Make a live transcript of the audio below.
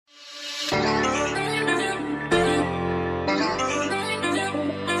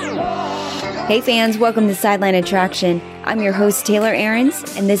Hey fans, welcome to Sideline Attraction. I'm your host, Taylor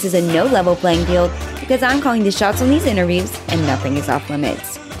Arenz, and this is a no-level playing field because I'm calling the shots on these interviews and nothing is off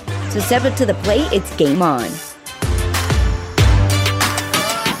limits. So step up to the plate, it's game on.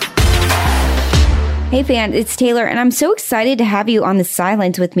 Hey fans, it's Taylor, and I'm so excited to have you on the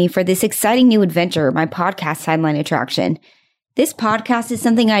sidelines with me for this exciting new adventure, my podcast, Sideline Attraction. This podcast is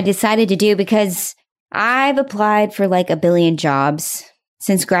something I decided to do because I've applied for like a billion jobs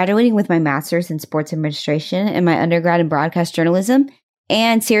since graduating with my master's in sports administration and my undergrad in broadcast journalism.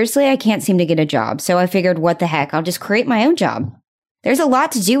 And seriously, I can't seem to get a job. So I figured, what the heck, I'll just create my own job. There's a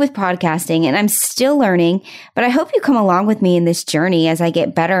lot to do with podcasting and I'm still learning, but I hope you come along with me in this journey as I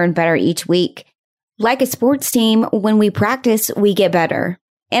get better and better each week. Like a sports team, when we practice, we get better.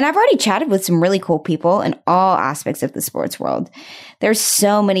 And I've already chatted with some really cool people in all aspects of the sports world. There's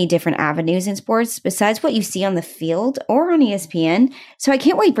so many different avenues in sports besides what you see on the field or on ESPN. So I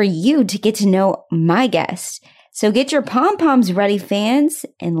can't wait for you to get to know my guest. So get your pom-poms ready, fans,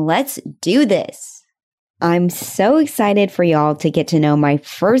 and let's do this. I'm so excited for y'all to get to know my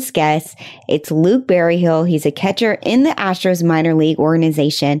first guest. It's Luke Berryhill. He's a catcher in the Astros minor league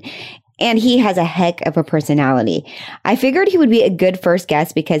organization. And he has a heck of a personality. I figured he would be a good first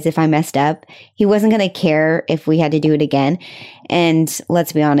guest because if I messed up, he wasn't going to care if we had to do it again. And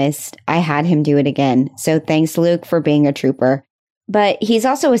let's be honest, I had him do it again. So thanks, Luke, for being a trooper. But he's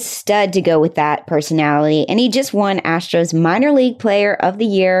also a stud to go with that personality. And he just won Astros Minor League Player of the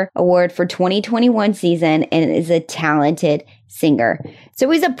Year award for 2021 season and is a talented singer. So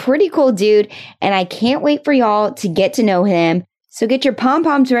he's a pretty cool dude. And I can't wait for y'all to get to know him. So get your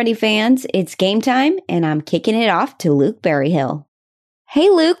pom-poms ready, fans. It's game time, and I'm kicking it off to Luke Berryhill. Hey,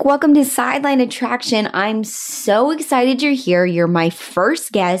 Luke, welcome to Sideline Attraction. I'm so excited you're here. You're my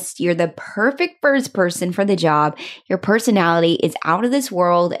first guest. You're the perfect first person for the job. Your personality is out of this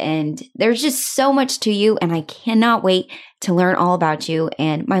world, and there's just so much to you, and I cannot wait to learn all about you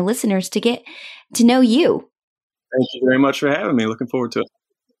and my listeners to get to know you. Thank you very much for having me. Looking forward to it.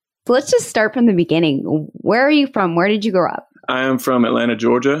 So let's just start from the beginning. Where are you from? Where did you grow up? I am from Atlanta,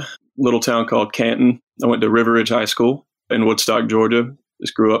 Georgia, a little town called Canton. I went to River Ridge High School in Woodstock, Georgia.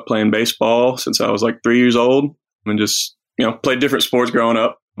 Just grew up playing baseball since I was like 3 years old and just, played different sports growing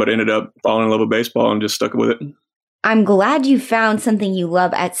up, but ended up falling in love with baseball and just stuck with it. I'm glad you found something you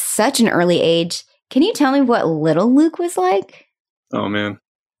love at such an early age. Can you tell me what little Luke was like? Oh, man.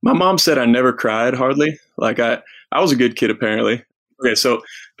 My mom said I never cried hardly. Like I was a good kid, apparently. Okay, so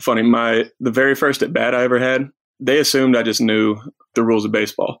funny, the very first at bat I ever had, they assumed I just knew the rules of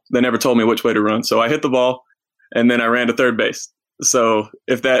baseball. They never told me which way to run. So I hit the ball and then I ran to third base. So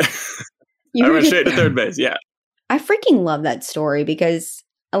if that, I ran straight to third base. Yeah. I freaking love that story because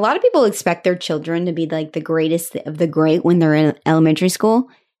a lot of people expect their children to be like the greatest of the great when they're in elementary school.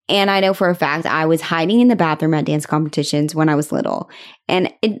 And I know for a fact I was hiding in the bathroom at dance competitions when I was little.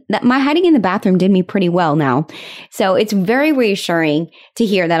 And my hiding in the bathroom did me pretty well now. So it's very reassuring to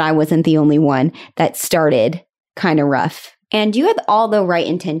hear that I wasn't the only one that started kind of rough. And you had all the right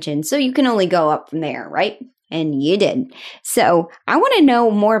intentions, so you can only go up from there, right? And you did. So I want to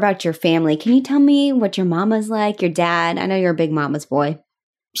know more about your family. Can you tell me what your mama's like, your dad? I know you're a big mama's boy.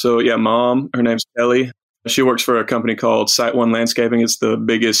 So yeah, mom, her name's Kelly. She works for a company called Site One Landscaping. It's the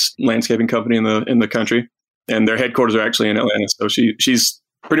biggest landscaping company in the country. And their headquarters are actually in Atlanta. So she's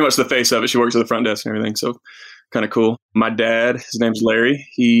pretty much the face of it. She works at the front desk and everything. So kind of cool. My dad, his name's Larry.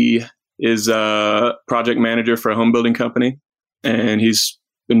 He is a project manager for a home building company, and he's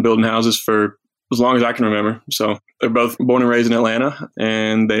been building houses for as long as I can remember. So they're both born and raised in Atlanta,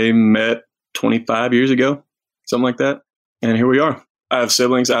 and they met 25 years ago, something like that. And here we are. I have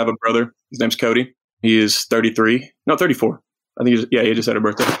siblings. I have a brother. His name's Cody. He is 34. I think he just had a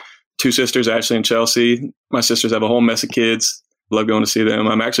birthday. 2 sisters, Ashley and Chelsea. My sisters have a whole mess of kids. Love going to see them.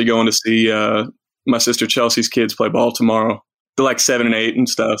 I'm actually going to see my sister Chelsea's kids play ball tomorrow. They're like 7 and 8 and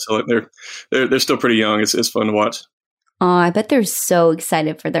stuff. So they're still pretty young. It's fun to watch. Oh, I bet they're so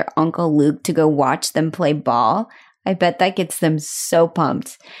excited for their Uncle Luke to go watch them play ball. I bet that gets them so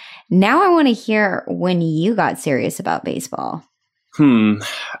pumped. Now I want to hear when you got serious about baseball.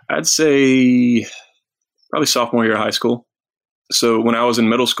 I'd say probably sophomore year of high school. So when I was in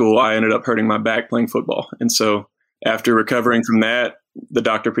middle school, I ended up hurting my back playing football. And so after recovering from that, the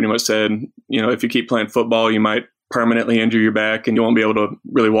doctor pretty much said, if you keep playing football, you might permanently injure your back and you won't be able to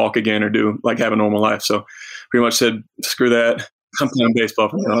really walk again or have a normal life. So pretty much said, screw that. I'm playing baseball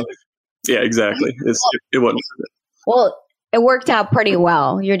from now on. Yeah, exactly. It wasn't. Well, it worked out pretty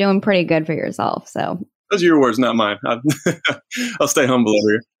well. You're doing pretty good for yourself. So those are your words, not mine. I'll stay humble over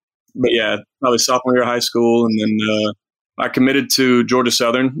here. But yeah, probably sophomore year of high school. And then I committed to Georgia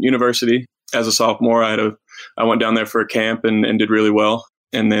Southern University as a sophomore, I went down there for a camp and did really well.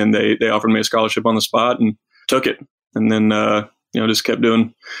 And then they offered me a scholarship on the spot and took it. And then, just kept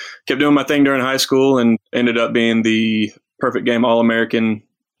doing my thing during high school and ended up being the perfect game All-American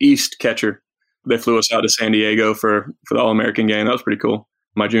East catcher. They flew us out to San Diego for the All-American game. That was pretty cool.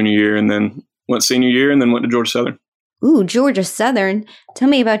 My junior year, and then went senior year, and then went to Georgia Southern. Ooh, Georgia Southern. Tell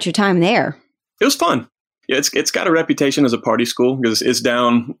me about your time there. It was fun. Yeah, it's got a reputation as a party school because it's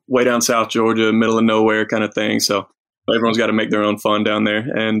way down South Georgia, middle of nowhere kind of thing. So everyone's got to make their own fun down there.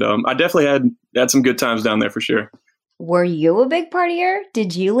 And I definitely had some good times down there for sure. Were you a big partier?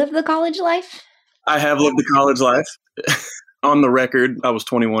 Did you live the college life? I have lived the college life. On the record, I was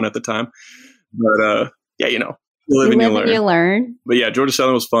 21 at the time. But you live and you learn. But yeah, Georgia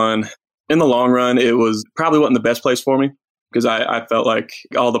Southern was fun. In the long run, it was probably wasn't the best place for me because I felt like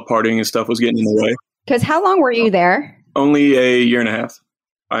all the partying and stuff was getting in the way. Because how long were you there? Only a year and a half.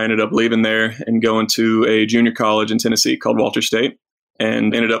 I ended up leaving there and going to a junior college in Tennessee called Walter State,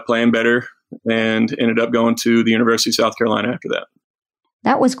 and ended up playing better and ended up going to the University of South Carolina after that.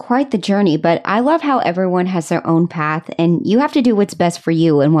 That was quite the journey, but I love how everyone has their own path and you have to do what's best for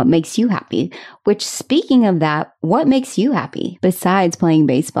you and what makes you happy. Which, speaking of that, what makes you happy besides playing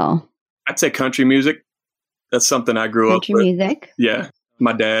baseball? I'd say country music. That's something I grew up with. Country music? Yeah.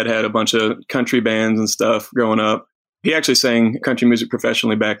 My dad had a bunch of country bands and stuff growing up. He actually sang country music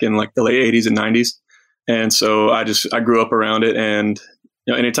professionally back in like the late 80s and 90s. And so I grew up around it. And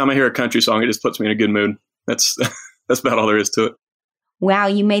anytime I hear a country song, it just puts me in a good mood. That's about all there is to it. Wow,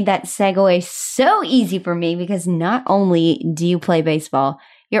 you made that segue so easy for me because not only do you play baseball,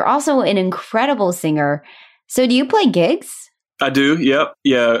 you're also an incredible singer. So do you play gigs? I do, yep.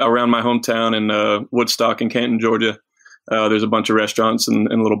 Yeah, around my hometown in Woodstock and Canton, Georgia. There's a bunch of restaurants and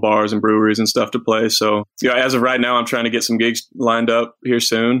little bars and breweries and stuff to play. So as of right now, I'm trying to get some gigs lined up here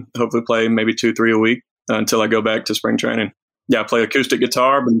soon. Hopefully play maybe 2-3 a week until I go back to spring training. Yeah, I play acoustic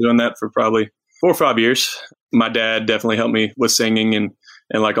guitar. I've been doing that for probably 4 or 5 years. My dad definitely helped me with singing and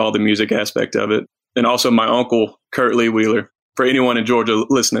like all the music aspect of it. And also my uncle, Kurt Lee Wheeler. For anyone in Georgia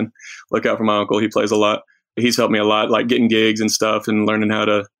listening, look out for my uncle. He plays a lot. He's helped me a lot, like getting gigs and stuff and learning how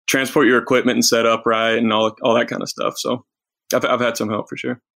to transport your equipment and set up right and all that kind of stuff. So I've had some help for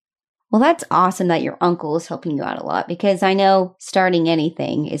sure. Well, that's awesome that your uncle is helping you out a lot because I know starting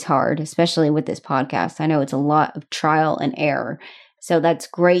anything is hard, especially with this podcast. I know it's a lot of trial and error. So that's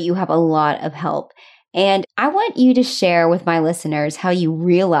great. You have a lot of help. And I want you to share with my listeners how you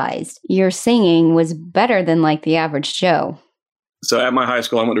realized your singing was better than like the average Joe. So at my high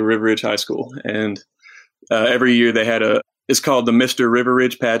school, I went to River Ridge High School, and every year they had it's called the Mr. River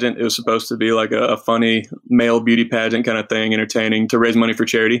Ridge pageant. It was supposed to be like a funny male beauty pageant kind of thing, entertaining to raise money for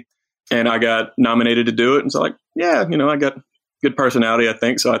charity. And I got nominated to do it. And so I got good personality, I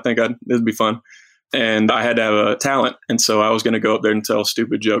think. So I think it'd be fun. And I had to have a talent. And so I was going to go up there and tell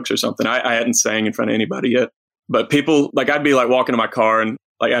stupid jokes or something. I hadn't sang in front of anybody yet. But people, I'd be walking to my car and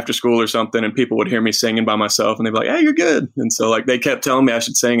after school or something, and people would hear me singing by myself and they'd be like, hey, you're good. And so they kept telling me I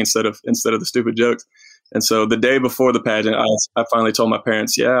should sing instead of the stupid jokes. And so the day before the pageant, I finally told my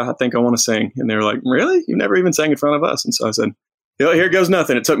parents, yeah, I think I want to sing. And they were like, really? You've never even sang in front of us? And so I said, here goes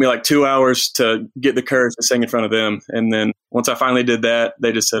nothing. It took me 2 hours to get the courage to sing in front of them. And then once I finally did that,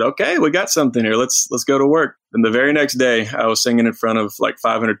 they just said, okay, we got something here. Let's go to work. And the very next day, I was singing in front of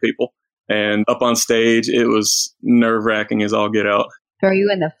 500 people. And up on stage, it was nerve-wracking as all get out. Throw you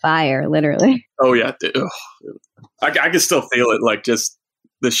in the fire, literally. Oh, yeah. I can still feel it, just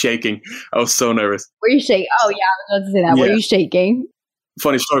the shaking. I was so nervous. Were you shaking? Oh, yeah, I was about to say that. Yeah. Were you shaking?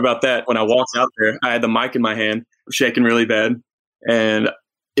 Funny story about that. When I walked out there, I had the mic in my hand, shaking really bad. And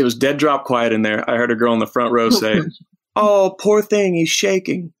it was dead drop quiet in there. I heard a girl in the front row say, oh, poor thing, he's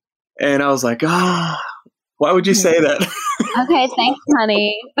shaking. And I was like, why would you say that? Okay, thanks,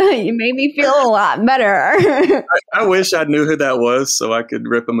 honey. You made me feel a lot better. I wish I knew who that was so I could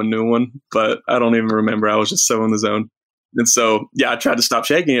rip him a new one, but I don't even remember. I was just so in the zone. And so, I tried to stop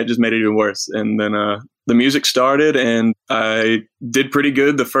shaking. It just made it even worse. And then the music started and I did pretty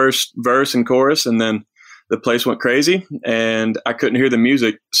good the first verse and chorus. And then the place went crazy and I couldn't hear the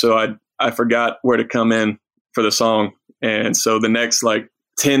music. So I forgot where to come in for the song. And so the next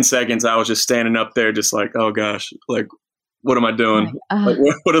 10 seconds, I was just standing up there just oh gosh, what am I doing?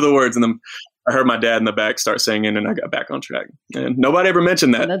 What are the words? And then I heard my dad in the back start singing and I got back on track. And nobody ever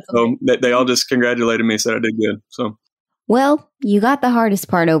mentioned that. So they all just congratulated me and said I did good. So. Well, you got the hardest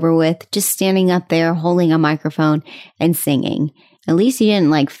part over with, just standing up there holding a microphone and singing. At least you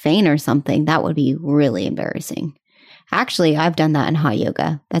didn't faint or something. That would be really embarrassing. Actually, I've done that in hot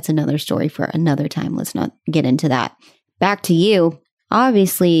yoga. That's another story for another time. Let's not get into that. Back to you.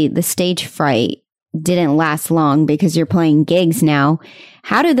 Obviously, the stage fright didn't last long because you're playing gigs now.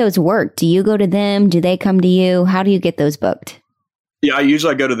 How do those work? Do you go to them? Do they come to you? How do you get those booked? Yeah, I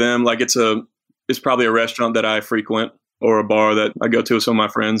usually go to them. Like it's probably a restaurant that I frequent or a bar that I go to with some of my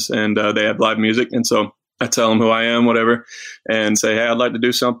friends, and they have live music. And so I tell them who I am, whatever, and say, hey, I'd like to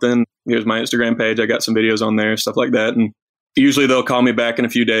do something. Here's my Instagram page. I got some videos on there, stuff like that. And usually they'll call me back in a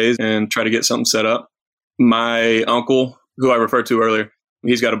few days and try to get something set up. My uncle, who I referred to earlier,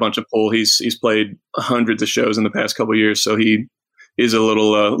 he's got a bunch of pull. He's played hundreds of shows in the past couple of years. So he's a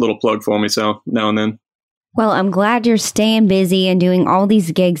little plug for me. So now and then. Well, I'm glad you're staying busy and doing all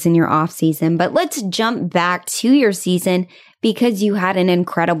these gigs in your off season, but let's jump back to your season because you had an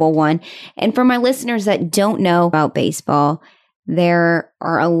incredible one. And for my listeners that don't know about baseball, there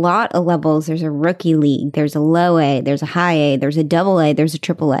are a lot of levels. There's a rookie league, there's a low A, there's a high A, there's a double A, there's a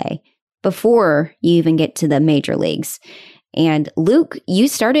triple A before you even get to the major leagues. And Luke, you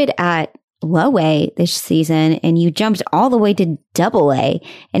started at low A this season and you jumped all the way to double A.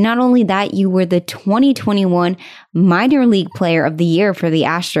 And not only that, you were the 2021 minor league player of the year for the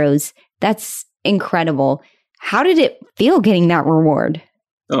Astros. That's incredible. How did it feel getting that reward?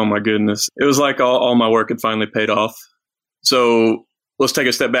 Oh my goodness. It was like all my work had finally paid off. So let's take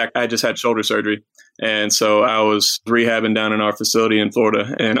a step back. I just had shoulder surgery. And so I was rehabbing down in our facility in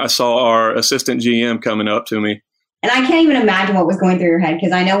Florida, and I saw our assistant GM coming up to me. And I can't even imagine what was going through your head,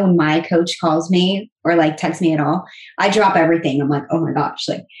 because I know when my coach calls me or like texts me at all, I drop everything. I'm like, oh my gosh.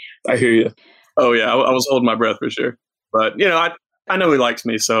 Like, I hear you. Oh yeah. I was holding my breath for sure. But I know he likes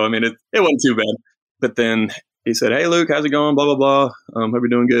me. So, I mean, it wasn't too bad. But then he said, hey, Luke, how's it going? Blah, blah, blah. Hope you're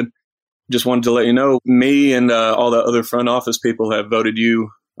doing good. Just wanted to let you know, me and all the other front office people have voted you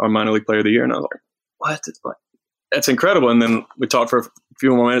our minor league player of the year. And I was like, what? It's like, that's incredible. And then we talked for a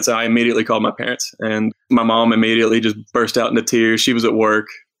few more minutes. And I immediately called my parents, and my mom immediately just burst out into tears. She was at work.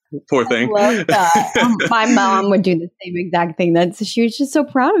 Poor thing. I love that. My mom would do the same exact thing. She was just so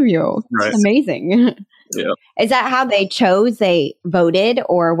proud of you. Right. It's amazing. Yeah. Is that how they chose? They voted,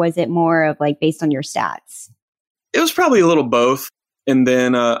 or was it more of like based on your stats? It was probably a little both. And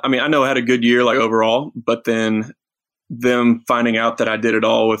then, I know I had a good year like overall, but then them finding out that I did it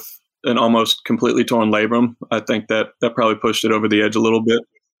all with an almost completely torn labrum, I think that probably pushed it over the edge a little bit.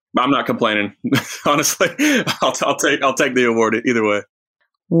 But I'm not complaining. Honestly, I'll take the award either way.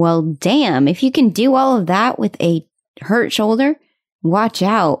 Well, damn, if you can do all of that with a hurt shoulder, watch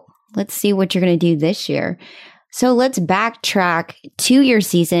out. Let's see what you're going to do this year. So let's backtrack to your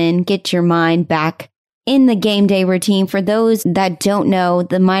season, get your mind back in the game day routine. For those that don't know,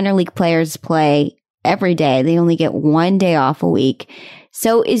 the minor league players play every day. They only get one day off a week.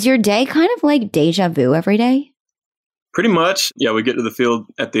 So is your day kind of like deja vu every day? Pretty much. Yeah, we get to the field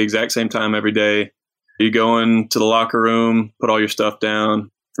at the exact same time every day. You go into the locker room, put all your stuff down,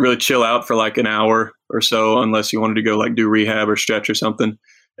 really chill out for like an hour or so, unless you wanted to go like do rehab or stretch or something.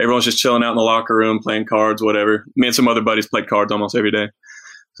 Everyone's just chilling out in the locker room, playing cards, whatever. Me and some other buddies played cards almost every day.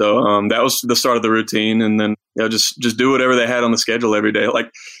 So that was the start of the routine. And then just do whatever they had on the schedule every day.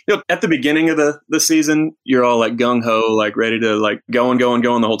 Like, at the beginning of the season, you're all like gung-ho, like ready to like going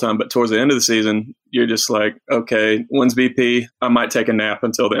the whole time. But towards the end of the season, you're just like, okay, when's BP? I might take a nap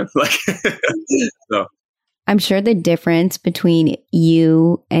until then. Like, so. I'm sure the difference between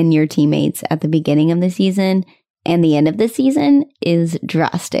you and your teammates at the beginning of the season and the end of the season is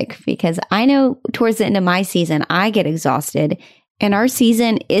drastic, because I know towards the end of my season, I get exhausted. And our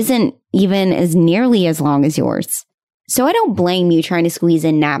season isn't even as nearly as long as yours. So I don't blame you trying to squeeze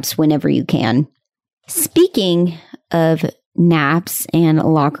in naps whenever you can. Speaking of naps and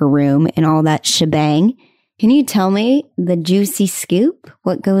locker room and all that shebang, can you tell me the juicy scoop?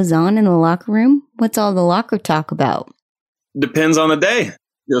 What goes on in the locker room? What's all the locker talk about? Depends on the day.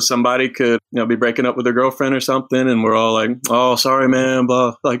 Somebody could be breaking up with their girlfriend or something, and we're all like, oh, sorry, man,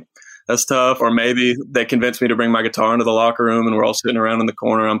 blah, like, that's tough. Or maybe they convinced me to bring my guitar into the locker room, and we're all sitting around in the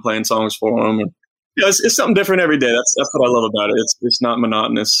corner. I'm playing songs for them. And, it's something different every day. That's what I love about it. It's not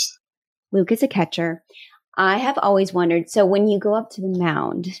monotonous. Luke is a catcher. I have always wondered, so when you go up to the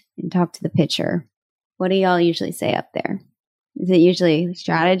mound and talk to the pitcher, what do y'all usually say up there? Is it usually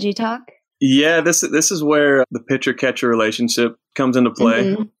strategy talk? Yeah, this is where the pitcher-catcher relationship comes into play.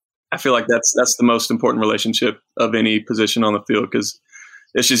 Mm-hmm. I feel like that's the most important relationship of any position on the field, because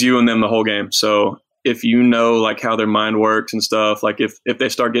it's just you and them the whole game. So if you know like how their mind works and stuff, like if they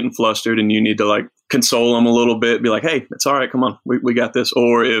start getting flustered and you need to like console them a little bit, be like, hey, it's all right, come on, we got this.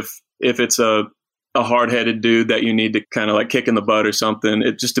 Or if it's a hard-headed dude that you need to kind of like kick in the butt or something,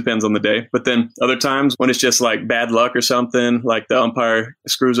 it just depends on the day. But then other times when it's just like bad luck or something, like the umpire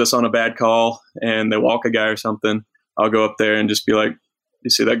screws us on a bad call and they walk a guy or something, I'll go up there and just be like, you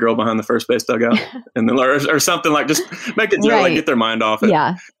see that girl behind the first base dugout? And then, or something like, just make it, like, get their mind off it.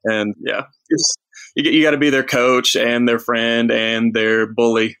 Yeah. And you got to be their coach and their friend and their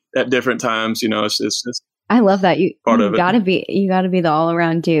bully at different times. It's just I love that. You gotta be the all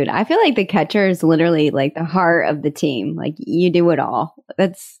around dude. I feel like the catcher is literally like the heart of the team. Like, you do it all.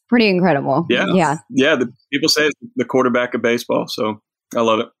 That's pretty incredible. Yeah. People say it's the quarterback of baseball. So I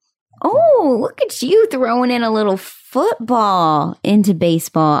love it. Oh, look at you throwing in a little football into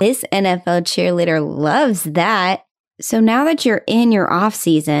baseball. This NFL cheerleader loves that. So now that you're in your off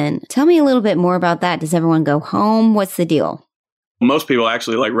season, tell me a little bit more about that. Does everyone go home? What's the deal? Most people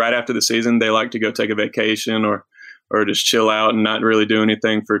actually, like, right after the season, they like to go take a vacation or just chill out and not really do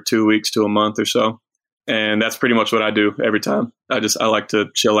anything for 2 weeks to a month or so. And that's pretty much what I do every time. I like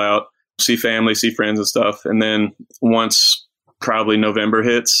to chill out, see family, see friends and stuff. And then once probably November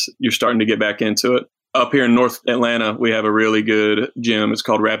hits, you're starting to get back into it. Up here in North Atlanta, we have a really good gym. It's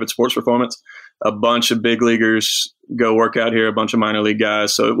called Rapid Sports Performance. A bunch of big leaguers go work out here, a bunch of minor league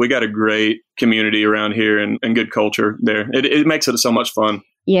guys. So we got a great community around here and good culture there. It makes it so much fun.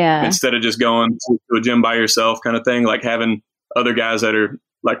 Yeah. Instead of just going to a gym by yourself kind of thing, like having other guys that are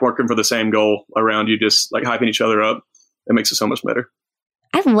like working for the same goal around you, just like hyping each other up. It makes it so much better.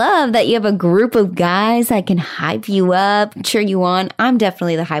 I love that you have a group of guys that can hype you up, cheer you on. I'm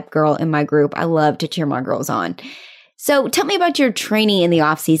definitely the hype girl in my group. I love to cheer my girls on. So tell me about your training in the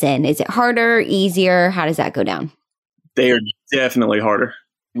off season. Is it harder, easier? How does that go down? They are definitely harder.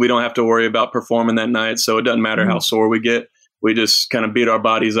 We don't have to worry about performing that night. So it doesn't matter how sore we get. We just kind of beat our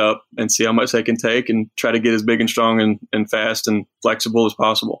bodies up and see how much they can take and try to get as big and strong and fast and flexible as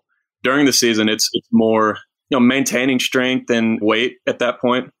possible. During the season, it's more, maintaining strength and weight at that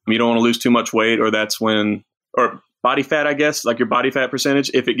point. You don't want to lose too much weight, or that's when, or body fat, I guess, like your body fat percentage.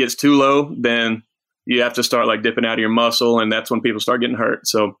 If it gets too low, then you have to start like dipping out of your muscle, and that's when people start getting hurt.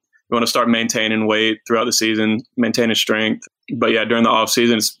 So you want to start maintaining weight throughout the season, maintaining strength. But yeah, during the off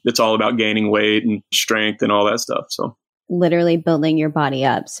season, it's all about gaining weight and strength and all that stuff. So literally building your body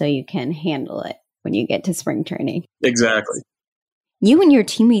up so you can handle it when you get to spring training. Exactly. You and your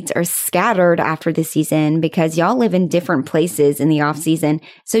teammates are scattered after the season because y'all live in different places in the off season.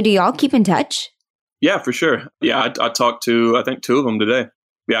 So do y'all keep in touch? Yeah, for sure. Yeah, I talked to, I think, 2 of them today.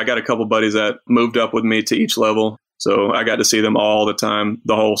 Yeah, I got a couple buddies that moved up with me to each level. So I got to see them all the time,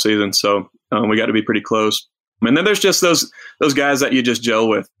 the whole season. So we got to be pretty close. And then there's just those guys that you just gel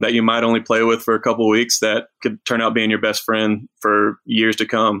with, that you might only play with for a couple of weeks, that could turn out being your best friend for years to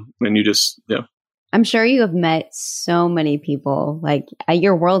come. And you just, I'm sure you have met so many people. Like,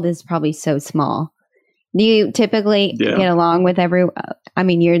 your world is probably so small. Do you typically get along with everyone? I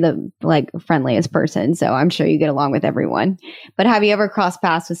mean, you're the friendliest person, so I'm sure you get along with everyone. But have you ever crossed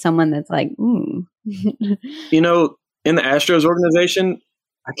paths with someone that's like, in the Astros organization,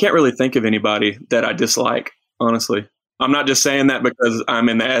 I can't really think of anybody that I dislike, honestly. I'm not just saying that because I'm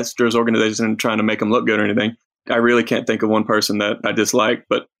in the Astros organization and trying to make them look good or anything. I really can't think of one person that I dislike.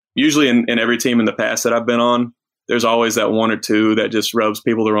 But usually in every team in the past that I've been on, there's always that one or two that just rubs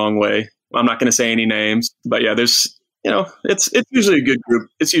people the wrong way. I'm not going to say any names, but yeah, there's, it's usually a good group.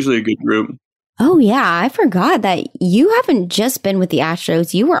 It's usually a good group. Oh yeah, I forgot that you haven't just been with the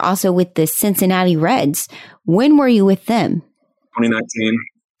Astros. You were also with the Cincinnati Reds. When were you with them? 2019,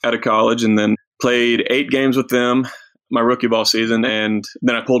 out of college, and then played 8 games with them my rookie ball season, and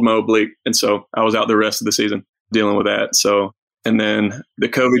then I pulled my oblique, and so I was out the rest of the season dealing with that. So, and then the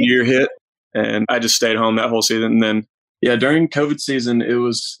COVID year hit, and I just stayed home that whole season. And then, during COVID season, it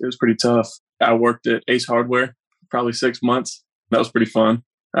was pretty tough. I worked at Ace Hardware probably 6 months. That was pretty fun.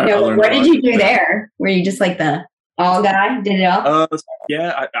 What did you do there? Were you just like the all guy? Did it all?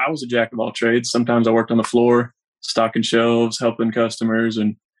 I was a jack of all trades. Sometimes I worked on the floor, stocking shelves, helping customers,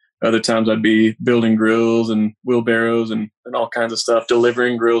 and other times I'd be building grills and wheelbarrows and all kinds of stuff,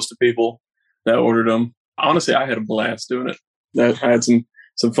 delivering grills to people that ordered them. Honestly, I had a blast doing it. I had some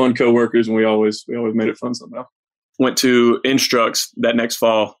fun coworkers, and we always made it fun somehow. Went to Instructs that next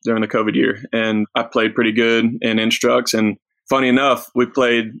fall during the COVID year, and I played pretty good in Instructs. And funny enough, we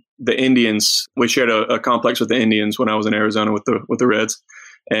played the Indians. We shared a complex with the Indians when I was in Arizona with the Reds.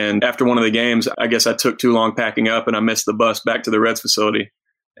 And after one of the games, I guess I took too long packing up, and I missed the bus back to the Reds facility.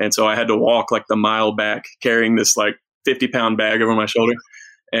 And so I had to walk like the mile back, carrying this like 50-pound bag over my shoulder.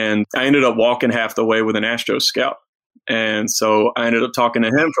 And I ended up walking half the way with an Astros scout. And so I ended up talking to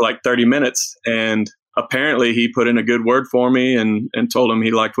him for like 30 minutes. And apparently he put in a good word for me and told him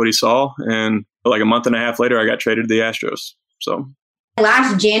he liked what he saw. And like a month and a half later, I got traded to the Astros. So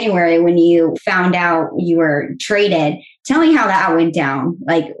last January, when you found out you were traded, tell me how that went down.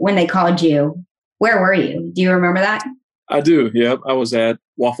 Like when they called you, Where were you? Do you remember that? I do. Yep. I was at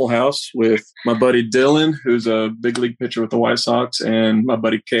Waffle House with my buddy Dylan, who's a big league pitcher with the White Sox, and my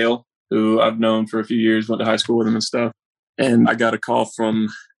buddy Kale, who I've known for a few years, went to high school with him and stuff. And I got a call from,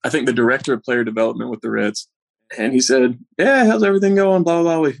 I think, the director of player development with the Reds. And he said, yeah, how's everything going? Blah,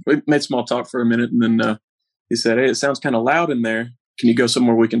 blah, blah. We made small talk for a minute. And then he said, hey, it sounds kind of loud in there. Can you go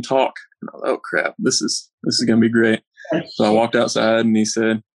somewhere we can talk? And I was, oh, crap, this is going to be great. So I walked outside and he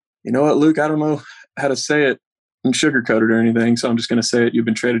said, you know what, Luke, I don't know how to say it and sugarcoat it or anything. So I'm just going to say it. You've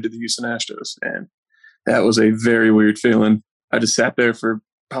been traded to the Houston Astros. And that was a very weird feeling. I just sat there for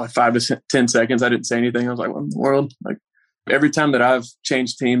probably 5 to 10 seconds. I didn't say anything. I was like, what in the world? Like, every time that I've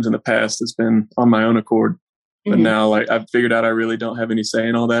changed teams in the past, it's been on my own accord. But now, like, I've figured out I really don't have any say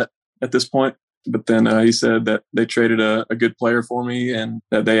in all that at this point. But then he said that they traded a good player for me and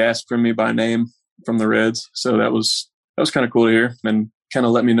that they asked for me by name from the Reds. So that was kind of cool to hear and kind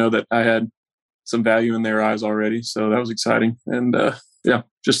of let me know that I had some value in their eyes already. So that was exciting. And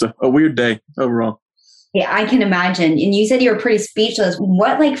just a weird day overall. Yeah, I can imagine. And you said you were pretty speechless.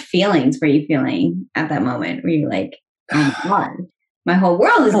 What like feelings were you feeling at that moment? Were you like, oh my God, my whole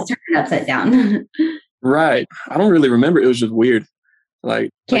world is turned upside down? Right. I don't really remember. It was just weird. Like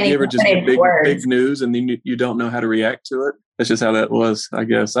you ever just get big news and then you don't know how to react to it? That's just how that was, I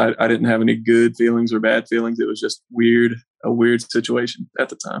guess. I didn't have any good feelings or bad feelings. It was just a weird situation at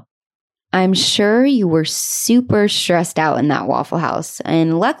the time. I'm sure you were super stressed out in that Waffle House.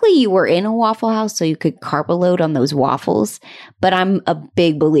 And luckily you were in a Waffle House so you could carb load on those waffles. But I'm a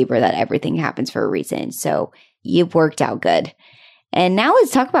big believer that everything happens for a reason. So you've worked out good. And now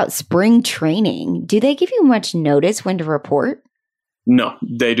let's talk about spring training. Do they give you much notice when to report? No,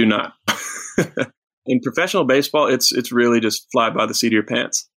 they do not. In professional baseball, it's really just fly by the seat of your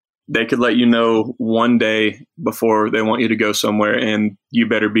pants. They could let you know one day before they want you to go somewhere, and you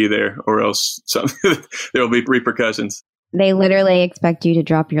better be there, or else there will be repercussions. They literally expect you to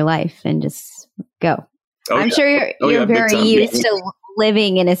drop your life and just go. I'm sure you're very used to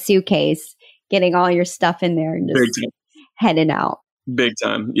living in a suitcase, getting all your stuff in there and just heading out. Big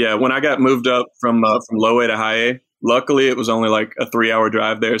time. Yeah. When I got moved up from low A to high A, luckily it was only like a 3-hour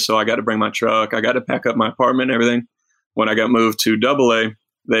drive there. So I got to bring my truck. I got to pack up my apartment and everything. When I got moved to double A,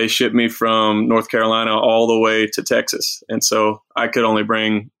 they shipped me from North Carolina all the way to Texas. And so I could only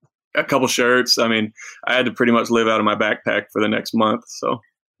bring a couple shirts. I mean, I had to pretty much live out of my backpack for the next month. So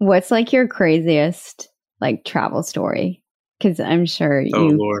what's like your craziest like travel story? Because I'm sure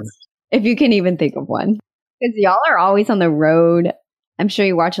Lord, if you can even think of one, because y'all are always on the road. I'm sure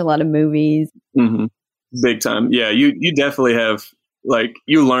you watch a lot of movies. Mm-hmm. Big time. Yeah, you definitely have, like,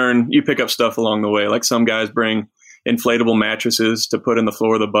 you pick up stuff along the way. Like some guys bring inflatable mattresses to put in the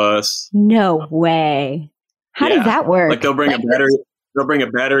floor of the bus. No way. How does that work? Like they'll bring a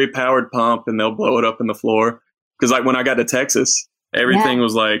battery powered pump and they'll blow it up in the floor. Because like when I got to Texas, everything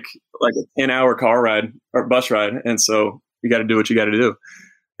was like a 10-hour car ride or bus ride. And so you got to do what you got to do.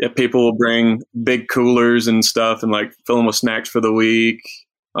 Yeah, people will bring big coolers and stuff and like fill them with snacks for the week,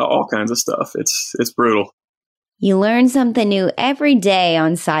 all kinds of stuff. It's brutal. You learn something new every day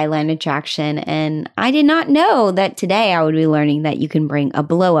on Sideline Attraction, and I did not know that today I would be learning that you can bring a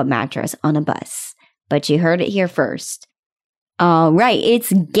blow-up mattress on a bus. But you heard it here first. All right,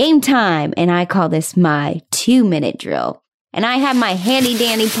 it's game time, and I call this my 2-minute drill. And I have my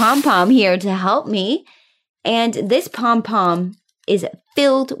handy-dandy pom-pom here to help me. And this pom-pom is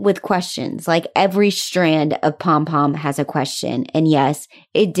filled with questions. Like every strand of pom-pom has a question. And yes,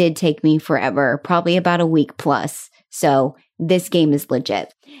 it did take me forever, probably about a week plus. So this game is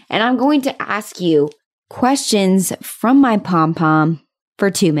legit. And I'm going to ask you questions from my pom-pom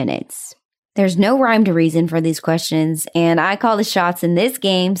for 2 minutes. There's no rhyme to reason for these questions, and I call the shots in this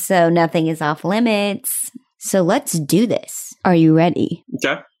game, so nothing is off limits. So let's do this. Are you ready?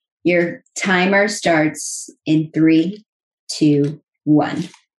 Okay. Your timer starts in 3, 2, 1.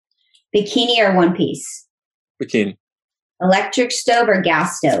 Bikini or one piece? Bikini. Electric stove or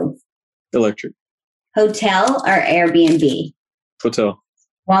gas stove? Electric. Hotel or Airbnb? Hotel.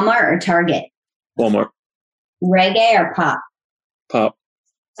 Walmart or Target? Walmart. Reggae or pop? Pop.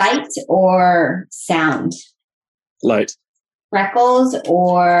 Sight or sound? Light. Freckles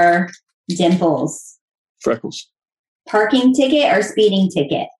or dimples? Freckles. Parking ticket or speeding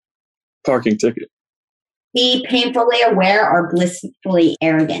ticket? Parking ticket. Be painfully aware or blissfully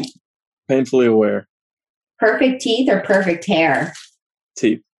arrogant? Painfully aware. Perfect teeth or perfect hair?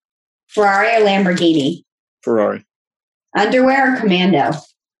 Teeth. Ferrari or Lamborghini? Ferrari. Underwear or commando?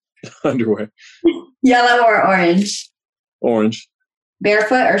 Underwear. Yellow or orange? Orange.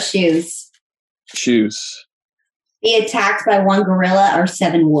 Barefoot or shoes? Shoes. Be attacked by one gorilla or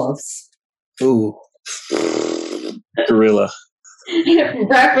 7 wolves? Ooh. Gorilla.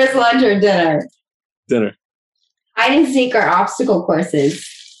 Breakfast, lunch, or dinner? Dinner. Hide and seek or obstacle courses?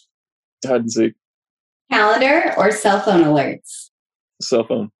 Hide and seek. Calendar or cell phone alerts? Cell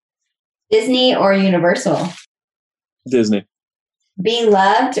phone. Disney or Universal? Disney. Being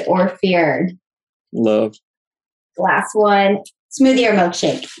loved or feared? Loved. Last one, smoothie or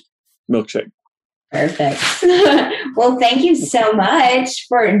milkshake? Milkshake. Perfect. Well, thank you so much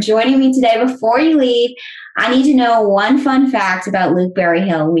for joining me today. Before you leave, I need to know one fun fact about Luke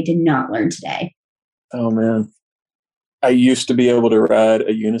Berryhill we did not learn today. Oh, man. I used to be able to ride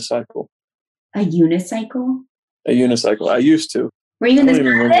a unicycle. A unicycle? A unicycle. I used to. Were you in the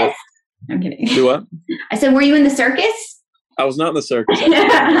circus? I'm kidding. Do what? I said, were you in the circus? I was not in the circus.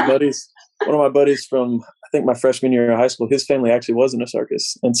 One of my buddies from, I think, my freshman year of high school, his family actually was in a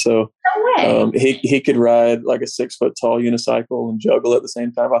circus. And so he could ride like a 6 foot tall unicycle and juggle at the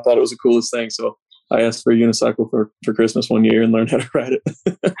same time. I thought it was the coolest thing. So I asked for a unicycle for Christmas one year and learned how to ride it.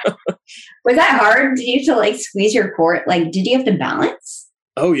 Was that hard? Did you have to like squeeze your core? Like, did you have to balance?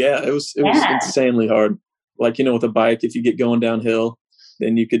 Oh, yeah. It was insanely hard. Like, with a bike, if you get going downhill,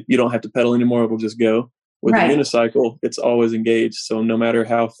 then you don't have to pedal anymore. It will just go. With a unicycle, it's always engaged. So no matter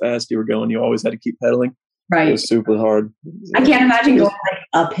how fast you were going, you always had to keep pedaling. Right. It was super hard. I can't imagine going like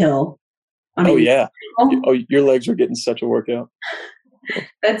uphill. Yeah. Your legs are getting such a workout.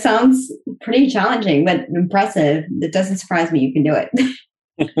 That sounds pretty challenging, but impressive. It doesn't surprise me you can do it.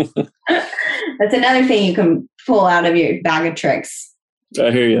 That's another thing you can pull out of your bag of tricks. I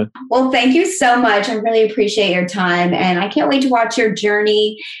hear you. Well, thank you so much. I really appreciate your time. And I can't wait to watch your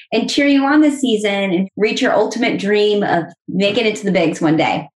journey and cheer you on this season and reach your ultimate dream of making it to the bigs one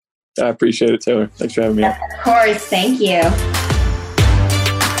day. I appreciate it, Taylor. Thanks for having me on. Of course. Thank you.